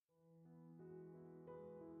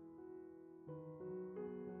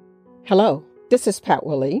Hello, this is Pat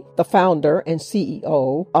Willie, the founder and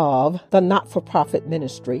CEO of the not-for-profit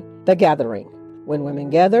ministry, The Gathering. When women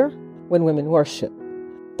gather, when women worship.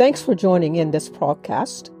 Thanks for joining in this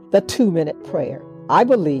podcast, The 2-Minute Prayer. I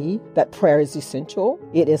believe that prayer is essential,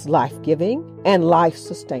 it is life-giving and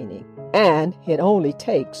life-sustaining, and it only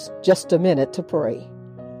takes just a minute to pray.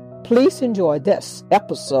 Please enjoy this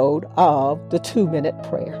episode of The 2-Minute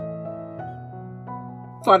Prayer.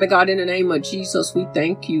 Father God, in the name of Jesus, we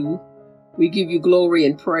thank you. We give you glory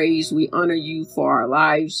and praise. We honor you for our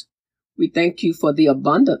lives. We thank you for the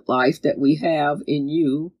abundant life that we have in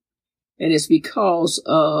you. And it's because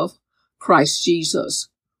of Christ Jesus.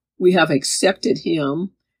 We have accepted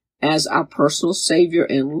him as our personal Savior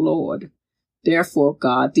and Lord. Therefore,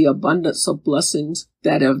 God, the abundance of blessings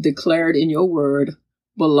that are declared in your word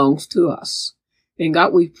belongs to us. And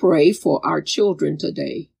God, we pray for our children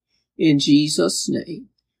today. In Jesus' name,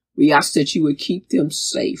 we ask that you would keep them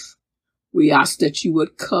safe. We ask that you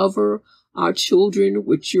would cover our children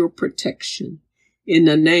with your protection. In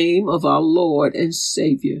the name of our Lord and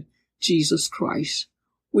Savior, Jesus Christ.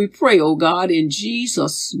 We pray, oh God, in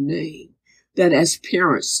Jesus' name, that as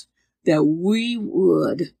parents, that we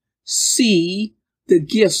would see the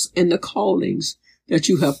gifts and the callings that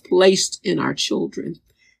you have placed in our children,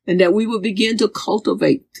 and that we would begin to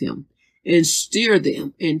cultivate them and steer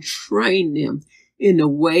them and train them in the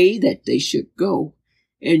way that they should go.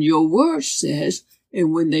 And your word says,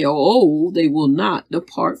 and when they are old, they will not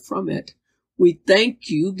depart from it. We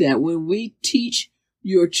thank you that when we teach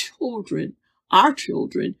your children, our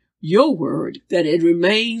children, your word, that it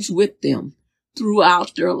remains with them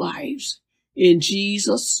throughout their lives. In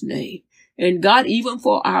Jesus' name. And God, even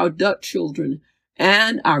for our adult children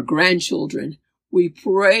and our grandchildren, we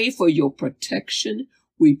pray for your protection.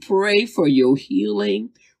 We pray for your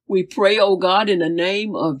healing. We pray, oh God, in the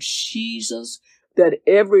name of Jesus, that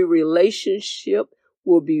every relationship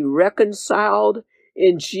will be reconciled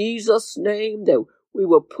in Jesus' name, that we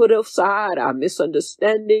will put aside our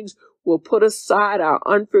misunderstandings, we'll put aside our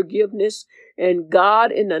unforgiveness, and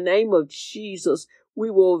God, in the name of Jesus,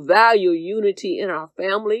 we will value unity in our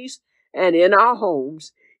families and in our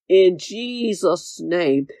homes. In Jesus'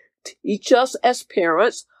 name, teach us as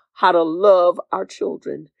parents how to love our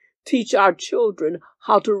children. Teach our children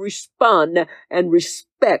how to respond and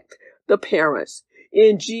respect the parents.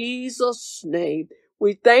 In Jesus' name,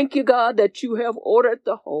 we thank you, God, that you have ordered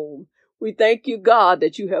the home. We thank you, God,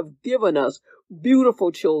 that you have given us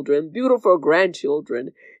beautiful children, beautiful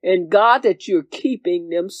grandchildren, and God, that you're keeping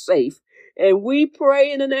them safe. And we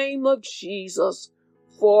pray in the name of Jesus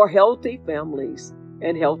for healthy families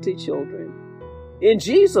and healthy children. In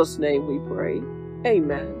Jesus' name we pray.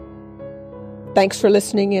 Amen. Thanks for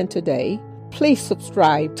listening in today. Please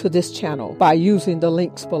subscribe to this channel by using the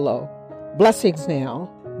links below. Blessings now.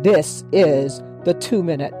 This is the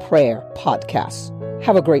 2-Minute Prayer Podcast.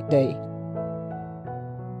 Have a great day.